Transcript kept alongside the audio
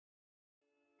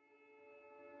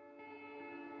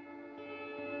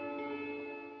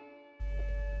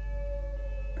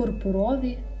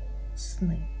Пурпурові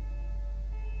сни.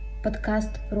 Подкаст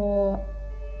про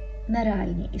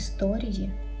нереальні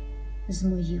історії з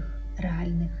моїх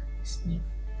реальних снів.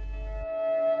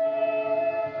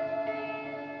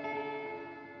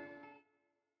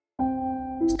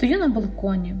 Стою на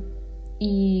балконі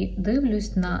і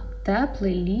дивлюсь на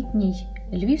теплий літній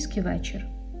львівський вечір.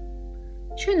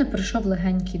 Щойно прийшов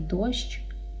легенький дощ.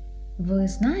 Ви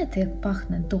знаєте, як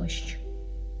пахне дощ?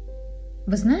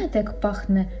 Ви знаєте, як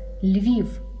пахне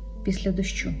Львів після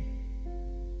дощу?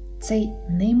 Цей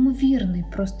неймовірний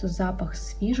просто запах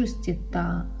свіжості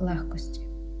та легкості.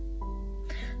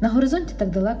 На горизонті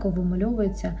так далеко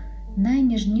вимальовується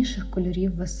найніжніших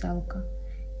кольорів веселка.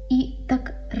 І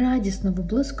так радісно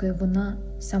виблискує вона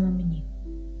саме мені.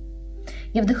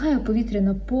 Я вдихаю повітря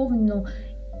наповну,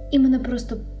 і мене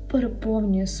просто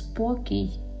переповнює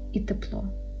спокій і тепло.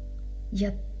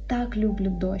 Я так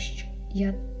люблю дощ,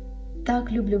 я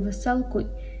так люблю веселку,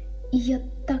 і я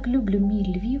так люблю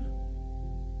мій Львів.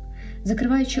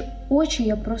 Закриваючи очі,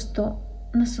 я просто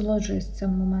насолоджуюсь цим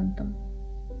моментом.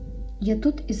 Я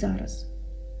тут і зараз.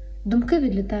 Думки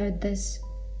відлітають десь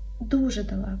дуже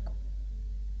далеко.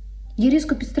 Я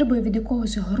різко підстрибую від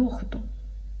якогось грохоту.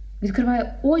 Відкриваю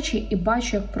очі і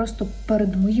бачу, як просто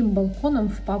перед моїм балконом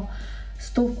впав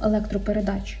стовп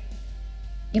електропередач.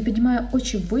 Я піднімаю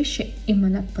очі вище, і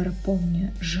мене переповнює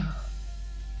жах.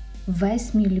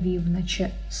 Весь мій Львів, наче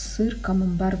сир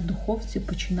камамбер в духовці,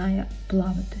 починає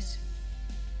плавитись.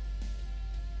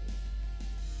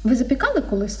 Ви запікали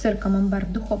колись сир камамбер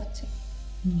в духовці?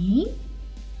 Ні?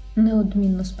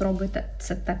 Неодмінно спробуйте.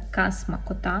 Це така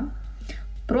смакота.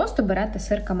 Просто берете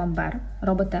сир камамбер,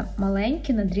 робите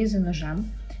маленькі надрізи ножем.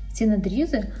 В ці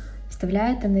надрізи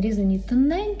вставляєте нарізані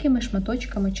тоненькими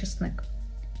шматочками чесник.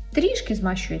 Трішки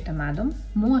змащуєте медом,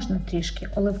 можна трішки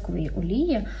оливкової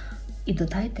олії і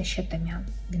додайте ще тим'ян.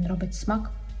 Він робить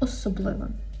смак особливим.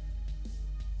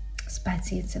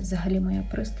 Спеції – це взагалі моя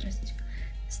пристрасть.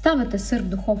 Ставите сир в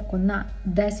духовку на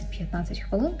 10-15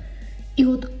 хвилин, і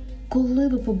от коли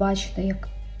ви побачите, як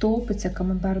топиться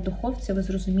камамбер в духовці, ви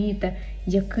зрозумієте,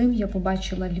 яким я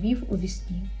побачила Львів у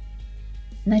вісні.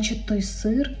 Наче той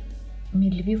сир,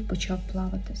 мій Львів почав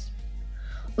плаватись.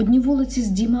 Одні вулиці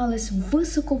здіймались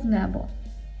високо в небо,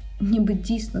 ніби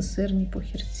дійсно сирні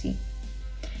похірці.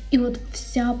 І от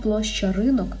вся площа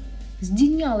ринок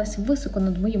здійнялась високо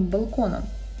над моїм балконом.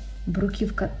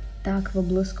 Бруківка так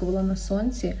виблискувала на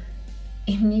сонці,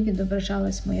 і в ній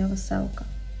відображалась моя веселка.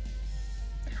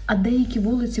 А деякі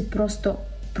вулиці просто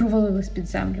провалились під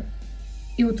землю.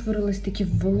 І утворились такі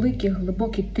великі,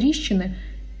 глибокі тріщини,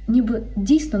 ніби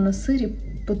дійсно на сирі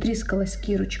потріскалась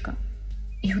кірочка.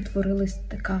 І утворилась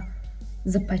така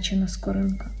запечена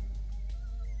скоринка.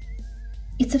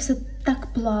 І це все так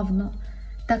плавно,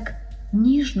 так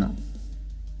ніжно,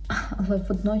 але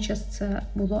водночас це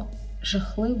було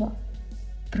жахливо,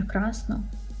 прекрасно,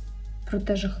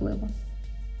 проте жахливо.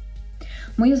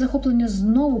 Моє захоплення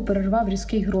знову перервав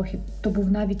різкий грохіт. То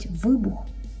був навіть вибух.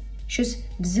 Щось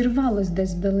взірвалось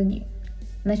десь вдалині,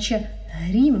 наче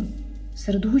грім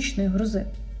серед гучної грози.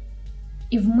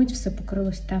 І вмить все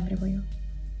покрилось темрявою.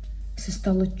 Все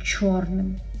стало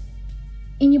чорним.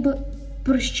 І ніби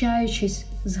прощаючись,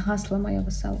 згасла моя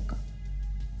веселка.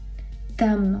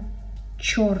 Темно,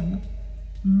 чорно,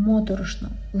 моторошно,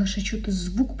 лише чути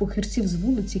звук похирців з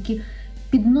вулиць, які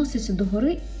підносяться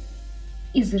догори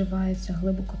і зриваються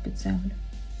глибоко під землю.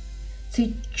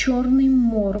 Цей чорний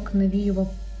морок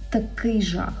навіював такий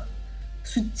жах,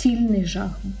 суцільний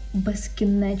жах,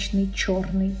 безкінечний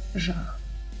чорний жах.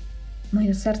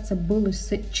 Моє серце билось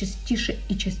все частіше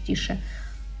і частіше,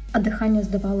 а дихання,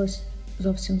 здавалось,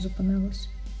 зовсім зупинилось.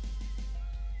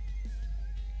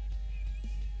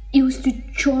 І ось цю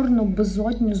чорну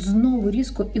безодню знову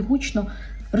різко і гучно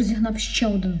розігнав ще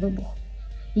один вибух.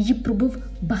 Її пробив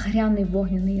багряний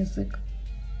вогняний язик.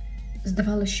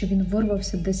 Здавалося, що він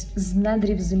вирвався десь з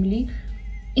недрів землі,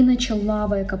 і наче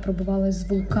лава, яка пробивалась з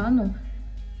вулкану,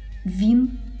 він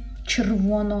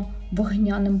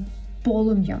червоно-вогняним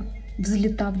полум'ям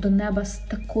взлітав до неба з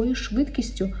такою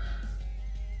швидкістю,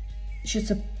 що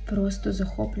це просто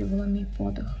захоплювало мій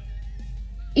подих.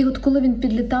 І от коли він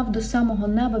підлітав до самого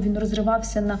неба, він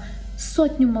розривався на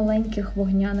сотню маленьких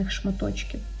вогняних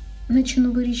шматочків, наче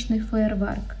новорічний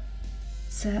феєрверк.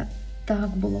 Це так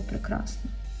було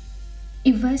прекрасно.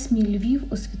 І весь мій Львів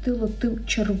освітило тим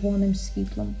червоним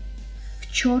світлом.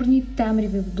 В чорній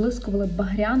темряві вблискували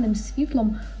багряним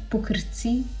світлом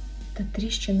покривці та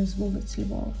тріщини з вулиць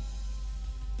Львова.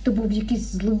 То був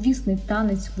якийсь зловісний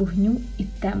танець вогню і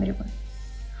темряви.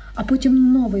 А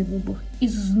потім новий вибух і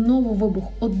знову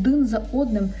вибух. Один за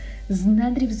одним з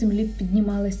недрів землі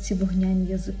піднімались ці вогняні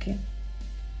язики.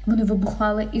 Вони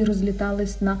вибухали і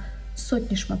розлітались на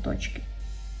сотні шматочків.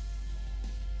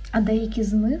 А деякі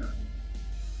з них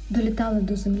долітали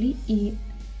до землі і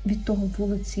від того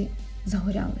вулиці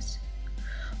загорялися.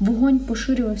 Вогонь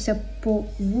поширювався по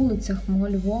вулицях мого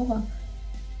Львова,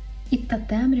 і та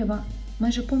темрява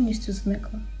майже повністю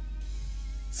зникла.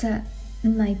 Це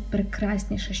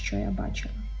найпрекрасніше, що я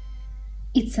бачила.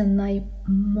 І це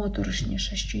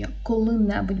наймоторошніше, що я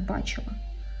коли-небудь бачила.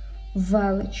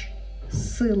 Велич,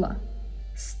 сила,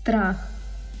 страх,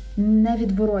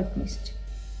 невідворотність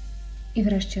і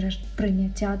врешті-решт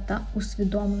прийняття та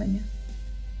усвідомлення.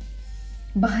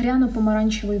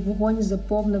 Багряно-помаранчевий вогонь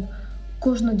заповнив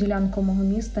кожну ділянку мого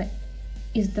міста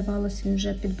і, здавалось, він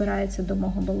вже підбирається до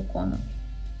мого балкону.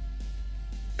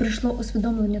 Прийшло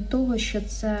усвідомлення того, що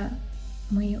це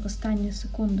мої останні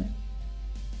секунди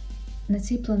на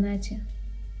цій планеті,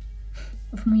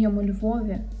 в моєму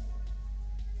Львові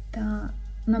та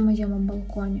на моєму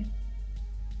балконі.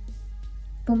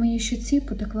 По моїй щоці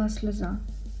потекла сльоза,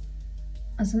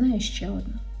 а за нею ще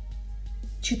одна.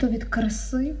 Чи то від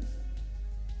краси,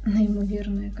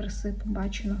 неймовірної краси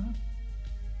побаченого,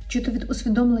 чи то від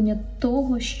усвідомлення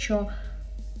того, що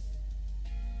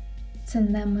це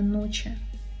неминуче.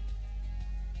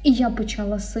 І я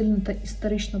почала сильно та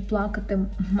істерично плакати,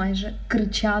 майже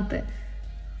кричати.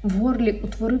 В горлі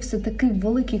утворився такий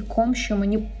великий ком, що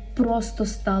мені просто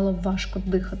стало важко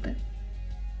дихати.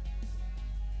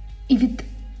 І від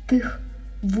тих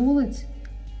вулиць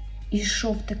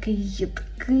йшов такий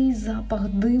їдкий запах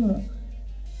диму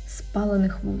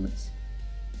спалених вулиць.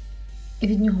 І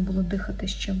від нього було дихати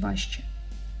ще важче.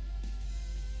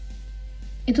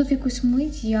 І тут в якусь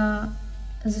мить я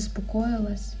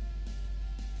заспокоїлась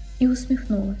і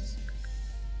усміхнулась.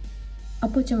 А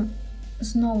потім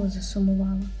знову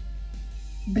засумувала.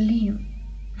 Блін,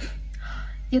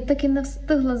 я так і не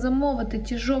встигла замовити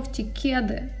ті жовті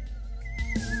кеди.